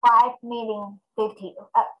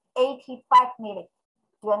 85 million.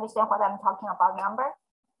 Do you understand what I'm talking about number?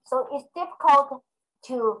 So it's difficult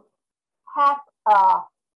to have a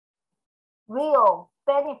real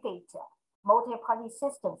benefit multi-party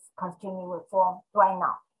systems constitutional reform right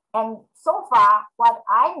now. And so far, what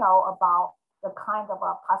I know about the kind of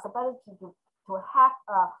a possibility to have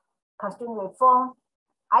a constitutional reform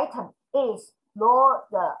item is lower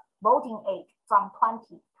the voting age from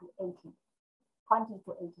 20 to 18. 20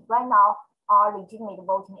 to 18. Right now, our legitimate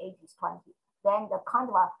voting age is 20. Then the kind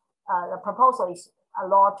of the proposal is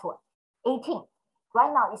lower to 18.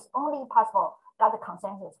 Right now, it's only possible that the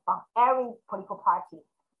consensus from every political party,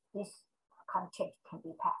 this kind of change can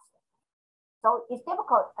be passed. So it's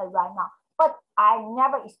difficult right now, but I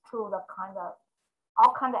never exclude the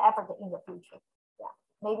all kind of effort in the future. Yeah,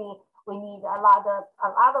 maybe we need a lot of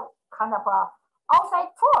kind of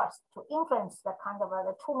outside force to influence the kind of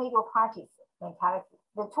the two major parties mentality.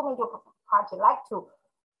 The two major parties like to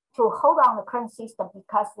hold on the current system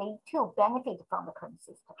because they too benefit from the current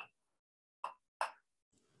system.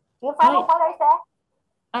 Do you follow what I said?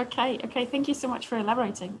 Okay. Thank you so much for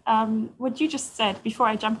elaborating. What you just said before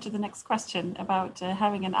I jump to the next question about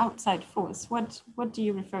having an outside force, what do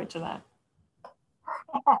you refer to that?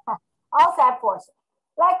 Outside force,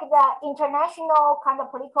 like the international kind of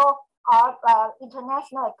political or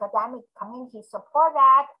international academic community support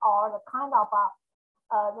that, or the kind of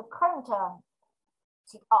the current or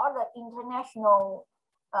the international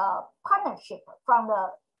partnership from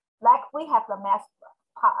like we have the mass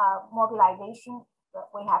mobilization.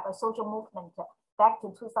 We have a social movement back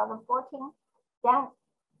to 2014. Then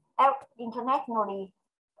internationally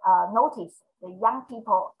notice the young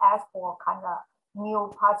people ask for kind of new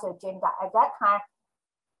party agenda. At that time,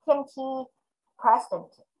 TMT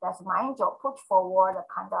president, that's Ma Ying-jeou, put forward a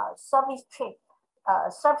kind of service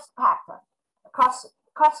pact,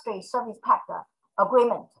 cross-strait service pact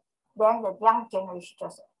agreement. Then the young generation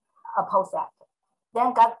just opposed that.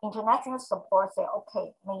 Then got international support, say,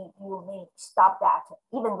 okay, you may stop that,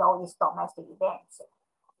 even though it's domestic events.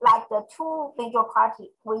 Like the two major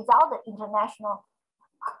parties, without the international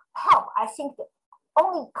help, I think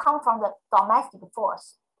only come from the domestic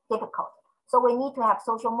force, difficult. So we need to have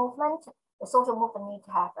social movement. The social movement need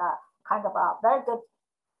to have a kind of a very good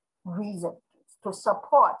reason to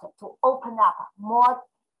support, to open up more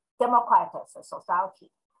democratic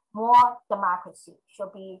society, more democracy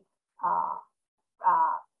should be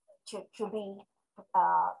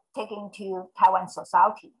taken to Taiwan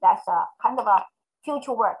society. That's a kind of a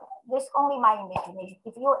future work. This is only my imagination.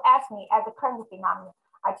 If you ask me at the current phenomenon,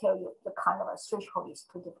 I tell you the kind of a threshold is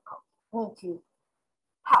too difficult. Need to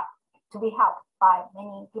be helped by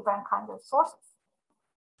many different kinds of sources.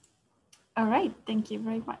 All right, thank you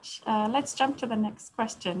very much. Let's jump to the next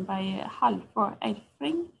question by Halvor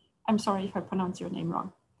Eifring. I'm sorry if I pronounce your name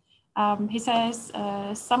wrong. He says,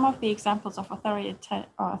 some of the examples of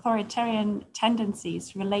authoritarian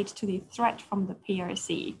tendencies relate to the threat from the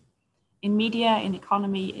PRC in media, in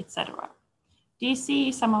economy, etc. Do you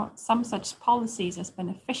see some such policies as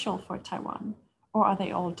beneficial for Taiwan, or are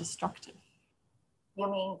they all destructive? You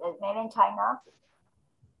mean the mainland China?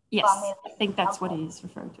 Yes, I think that's what he's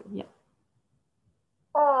referring to, yeah.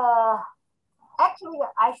 Actually,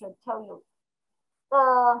 I should tell you,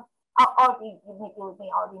 you may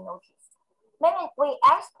already notice. We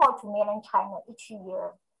export to mainland China each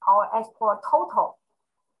year. Our export total,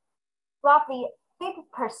 roughly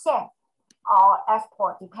 50% our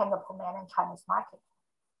export depend upon mainland Chinese market.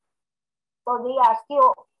 So they are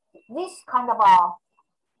still this kind of a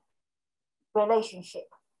relationship.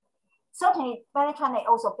 Certainly, mainland China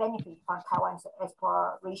also benefit from Taiwan's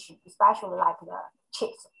exploration, especially like the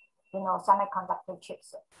chips, semiconductor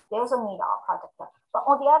chips. They also need our product. But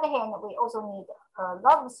on the other hand, we also need a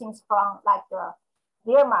lot of things from like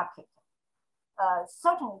their market.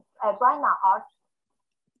 certainly right now,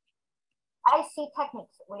 I see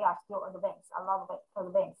techniques, we are still advanced, a lot of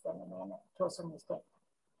advanced and to a certain extent.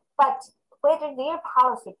 But whether their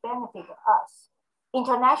policy benefit us,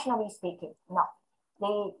 internationally speaking, no.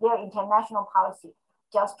 Their international policy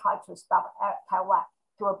just try to stop Taiwan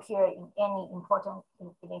to appear in any important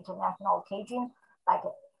international occasion like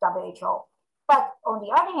WHO. But on the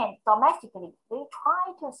other hand, domestically, they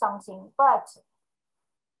try to something, but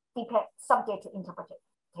subject to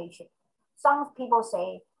interpretation. Some people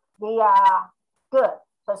say they are good,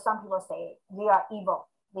 but some people say they are evil.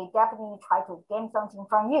 They definitely try to gain something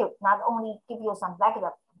from you, not only give you some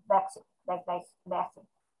negative vaccine.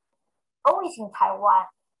 Always in Taiwan,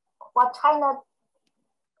 whatever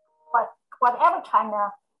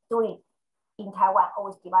China doing in Taiwan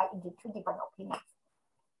always divided into two different opinions,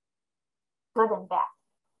 good and bad.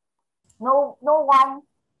 No one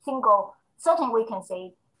single, certainly we can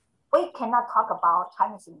say, we cannot talk about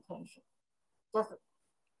China's intention. Just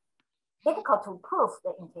difficult to prove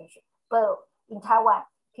the intention. But in Taiwan,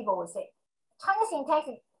 people will say, China's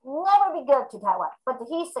intention never be good to Taiwan, but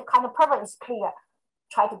his kind of purpose is clear,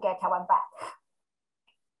 try to get Taiwan back.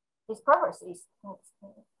 His purpose is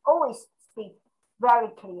always speak very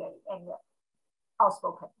clearly and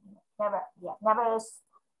outspoken. Never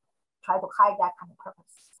try to hide that kind of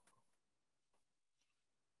purpose.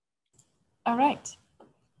 All right.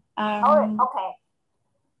 Okay.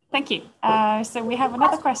 Thank you. So we have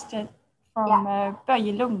another question from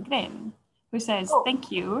Börje Lundgren, who says,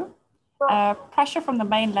 thank you. Pressure from the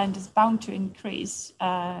mainland is bound to increase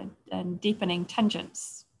and deepening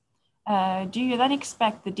tensions. Do you then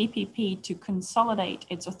expect the DPP to consolidate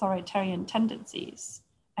its authoritarian tendencies?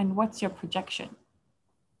 And what's your projection?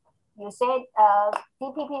 You said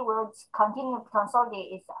DPP will continue to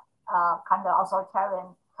consolidate its kind of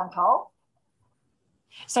authoritarian control?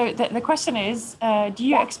 So the question is, do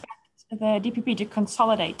you expect the DPP to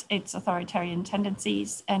consolidate its authoritarian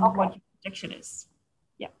tendencies, and what your projection is?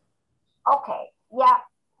 Yeah. Okay. Yeah.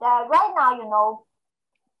 Right now, you know,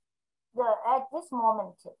 at this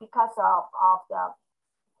moment, because of the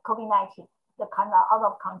COVID-19, the kind of out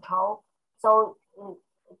of control, so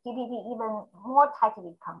DPP even more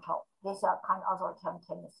tightly control this kind of authoritarian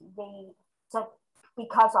tendency.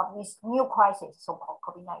 Because of this new crisis, so-called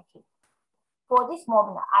COVID-19. For this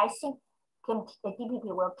moment, I think the DPP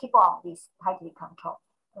will keep on this tightly control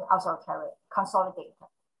authoritarian, consolidate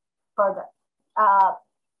further.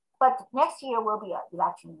 But next year will be an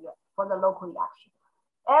election year for the local election.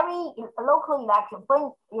 Every local election,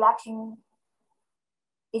 when election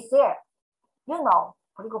is there, you know,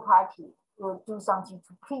 political party will do something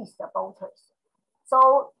to please the voters.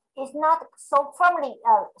 So it's not so firmly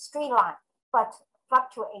straight line, but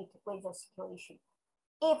fluctuate with the situation.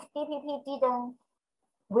 If DPP didn't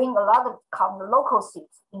win a lot of local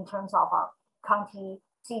seats in terms of county,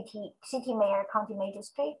 city mayor, county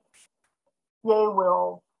magistrate, they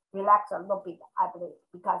will relax a little bit, I believe,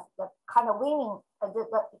 because the kind of winning,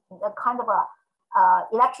 the kind of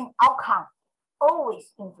election outcome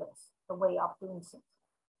always influence the way of doing things.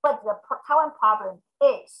 But the Taiwan problem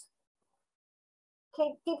is,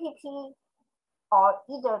 can DPP or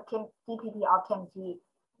either DPP or KMT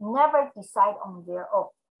never decide on their own.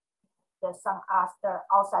 There's some other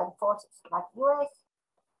outside forces like US.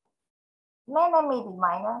 May be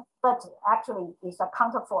minor, but actually it's a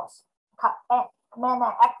counterforce. May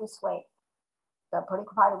act this way, the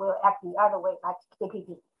political party will act the other way like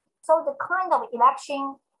DPP. So the kind of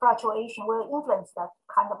election fluctuation will influence the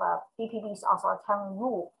kind of a DPP's authoritarian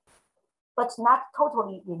rule, but not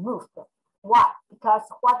totally removed. Why? Because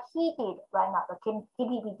what he did right now, the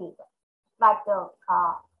DPP did, like the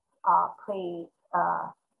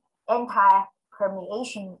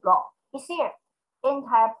anti-permeation law is here.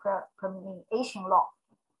 Anti-permeation law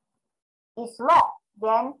is law.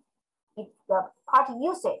 Then if the party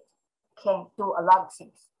use it, can do a lot of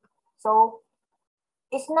things. So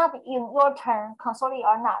it's not in your turn, consolidate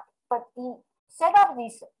or not, but the set up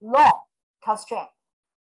this law constraint,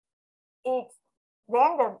 it's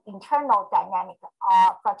then the internal dynamic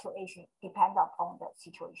fluctuation depends upon the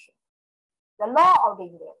situation. The law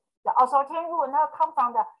already there. The authoritarian rule will not come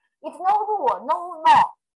from if no rule, no law,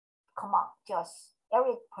 come on, just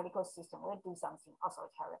every political system will do something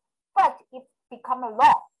authoritarian. But if become a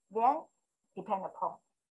law, then depend upon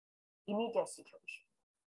immediate situation.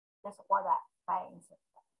 That's what I answer.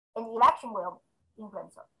 And election will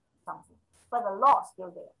influence something, but the law is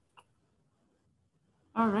still there.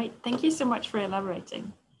 All right, thank you so much for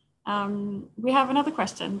elaborating. We have another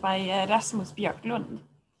question by Rasmus Björklund,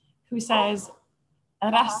 who says,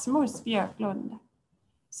 Rasmus Björklund,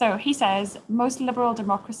 So he says, most liberal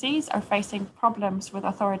democracies are facing problems with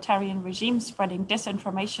authoritarian regimes spreading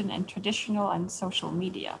disinformation in traditional and social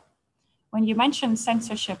media. When you mentioned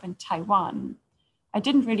censorship in Taiwan, I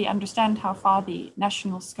didn't really understand how far the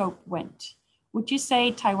national scope went. Would you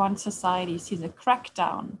say Taiwan society sees a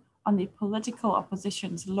crackdown on the political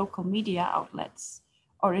opposition's local media outlets,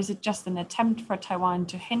 or is it just an attempt for Taiwan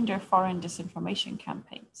to hinder foreign disinformation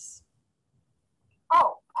campaigns?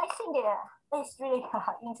 Oh, I think it's really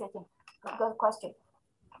interesting. Good question.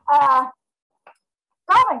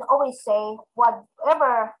 Government always say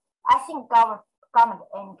whatever. I think government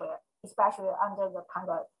anywhere, especially under the kind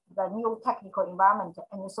of the new technical environment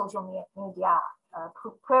and the social media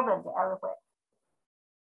prevalent everywhere.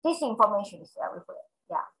 Disinformation is everywhere.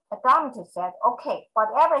 Yeah, the government said, okay,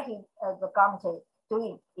 whatever the government is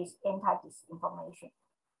doing is anti-disinformation,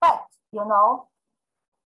 but you know,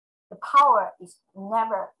 the power is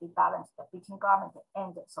never be balanced between government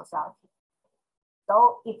and society.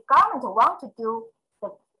 So if government want to do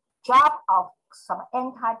the job of some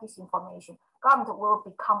anti-disinformation, government will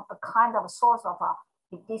become a kind of source of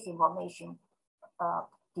disinformation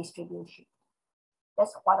distribution.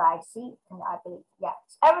 That's what I see, and I believe, yeah,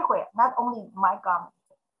 it's everywhere, not only my government.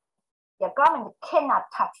 The government cannot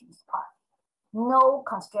touch this part. No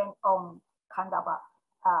constraint on kind of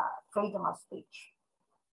freedom of speech.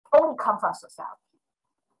 Only come from society,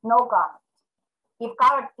 no government. If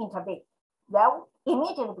government intervene, they'll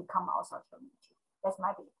immediately become authoritarian. That's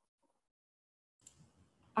my belief.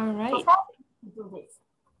 All right. Society do this.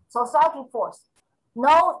 Society force,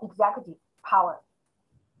 no executive power.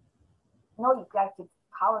 No executive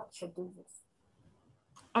power should do this.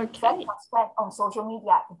 Okay. That's on social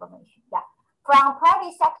media information. Yeah, from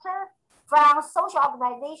private sector, from social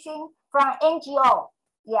organization, from NGO.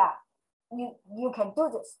 Yeah, you can do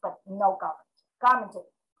this, but no government. Government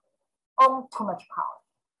own too much power.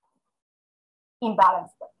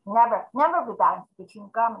 Imbalanced. Never be balanced between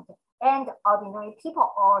government and ordinary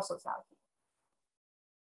people or society.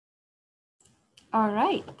 All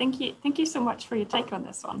right. Thank you so much for your take on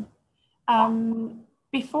this one.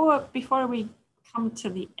 Before we come to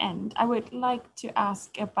the end, I would like to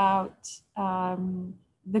ask about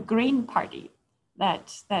the Green Party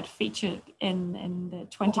that featured in the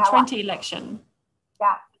 2020 election.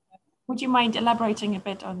 Yeah. Would you mind elaborating a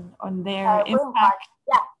bit on their impact?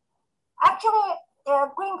 Yeah. Actually,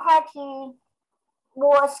 the Green Party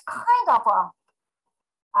was kind of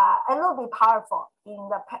a little bit powerful in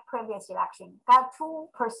the previous election. Got 2%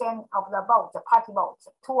 of the vote, the party votes,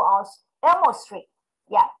 2 or almost 3.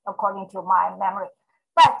 Yeah, according to my memory.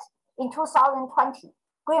 But in 2020,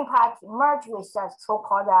 Green Party merged with the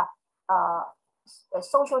so-called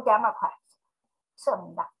Social Democrats.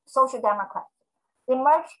 Social Democrats. They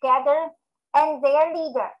merged together, and their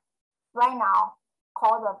leader right now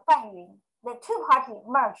called Fan Yun. The 2 parties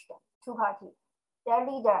merged. 2 parties. Their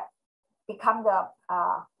leader become the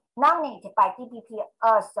nominated by DPP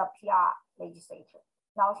as the PR legislator.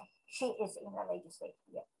 Now she is in the legislature.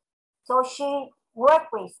 Yeah. So she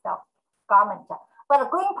worked with the government, but the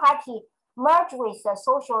Green Party merged with the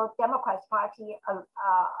Social Democrats Party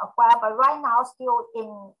a while, but right now still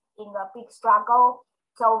in a big struggle.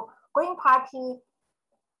 So Green Party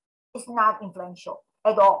is not influential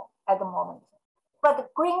at all at the moment. But the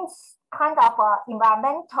Greens kind of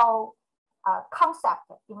environmental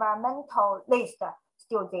concept, environmental list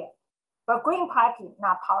still there. But Green Party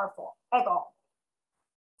not powerful at all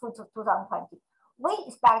to 2020. We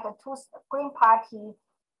expect the Green Party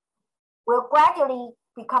will gradually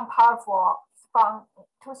become powerful from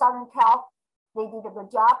 2012. They did a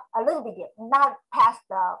good job, a little bit, not past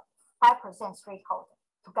the 5% threshold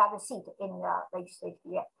to get a seat in the legislature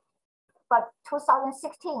yet. But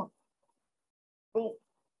 2016, they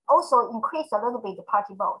also increased a little bit the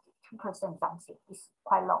party vote, 2% something, is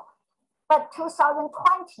quite low. But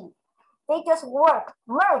 2020, they just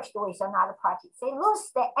merged with another party. They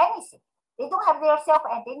lose anything. They don't have their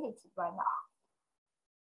self-identity right now.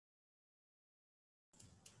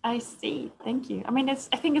 I see. Thank you. I mean, I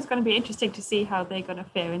think it's going to be interesting to see how they're going to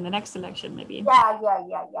fare in the next election, maybe. Yeah.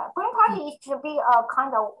 Green Party should be a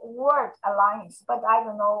kind of word alliance, but I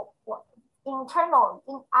don't know what internal.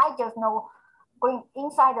 I just know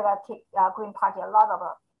inside the Green Party, a lot of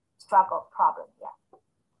struggle problem. Yeah.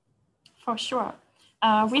 For sure.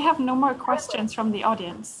 We have no more questions from the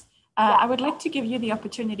audience. I would like to give you the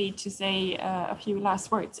opportunity to say a few last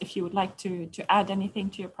words if you would like to add anything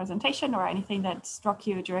to your presentation or anything that struck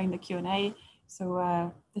you during the Q&A.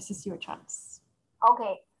 So this is your chance.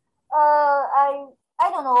 Okay. I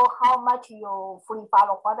don't know how much you fully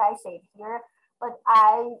follow what I said here, but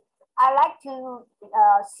I I like to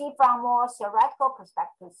see from more theoretical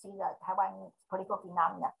perspective, see the Taiwanese political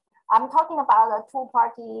phenomena. I'm talking about the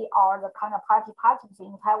two-party or the kind of party-parties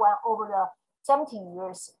in Taiwan over the 70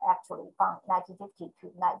 years, actually, from 1950 to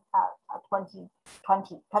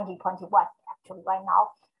 2021, actually, right now.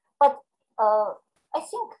 But I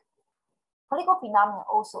think political phenomena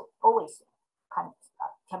also always kind of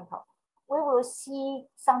temporal. We will see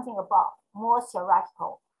something about more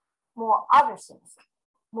theoretical, more other things,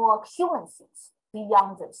 more human things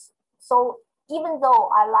beyond this. So even though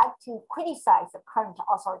I like to criticize the current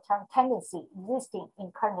authoritarian tendency existing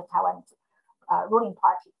in current Taiwan ruling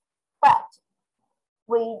party, but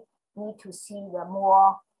we need to see the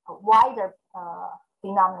more wider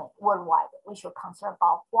phenomenon worldwide. We should consider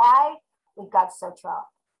about why we got such a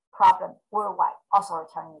problem worldwide,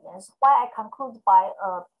 authoritarianism. Why I conclude by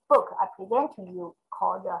a book I present to you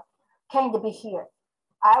called Can It Be Here?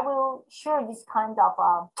 I will share this kind of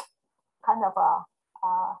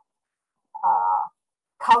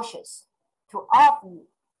cautious to all of you.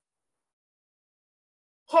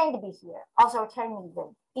 Can it be here?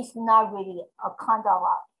 Authoritarianism is not really a kind of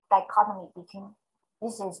a dichotomy between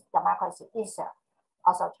this is democracy, is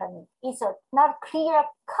authoritarianism. It's a not clear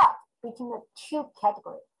cut between the two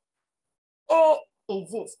categories. It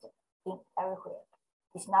exists in everywhere.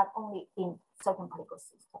 It's not only in certain political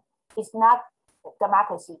system. It's not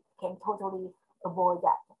democracy can totally avoid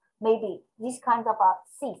that. Maybe this kind of a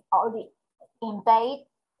seed already embedded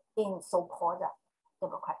in so-called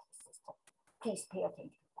democratic system. Please pay attention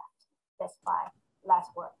to that. That's my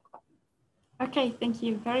last word. Okay, thank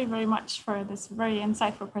you very, very much for this very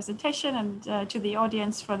insightful presentation, and to the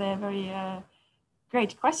audience for their very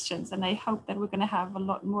great questions. And I hope that we're going to have a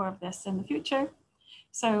lot more of this in the future.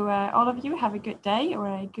 So all of you have a good day or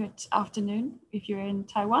a good afternoon if you're in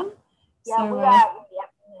Taiwan. Yeah, so, we are in the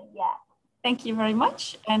afternoon, yeah. Thank you very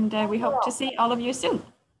much, and we hope to see all of you soon.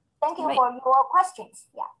 Thank you for your questions.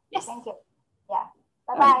 Yeah. Yes. Thank you. Yeah.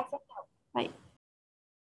 Bye-bye. Right. Thank you. Bye.